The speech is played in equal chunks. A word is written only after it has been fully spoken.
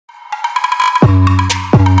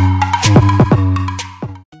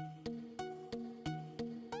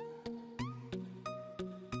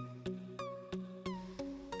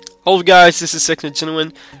Hello guys, this is Second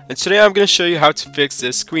Gentleman, and today I'm going to show you how to fix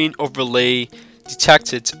the screen overlay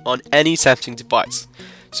detected on any Samsung device.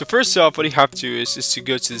 So first off, what you have to do is to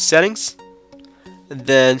go to the settings, and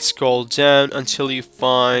then scroll down until you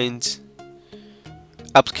find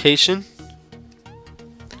application,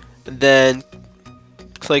 and then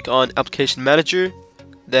click on application manager,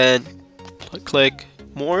 then click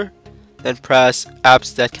more, then press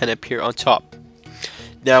apps that can appear on top.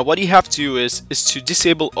 Now what you have to do is to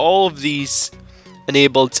disable all of these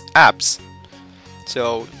enabled apps.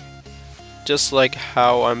 So just like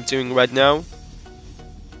how I'm doing right now.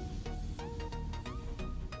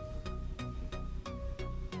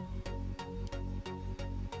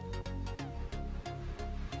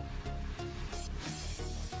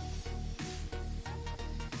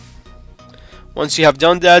 Once you have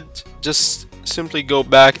done that, just simply go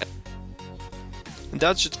back, and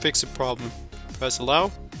that should fix the problem. Press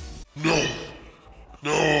allow. No,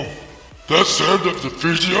 that's the end of the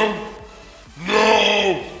video?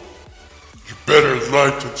 No! You better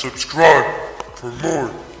like and subscribe for more,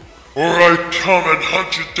 or I come and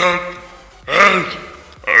hunt you down, and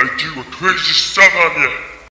I do a crazy stuff on you.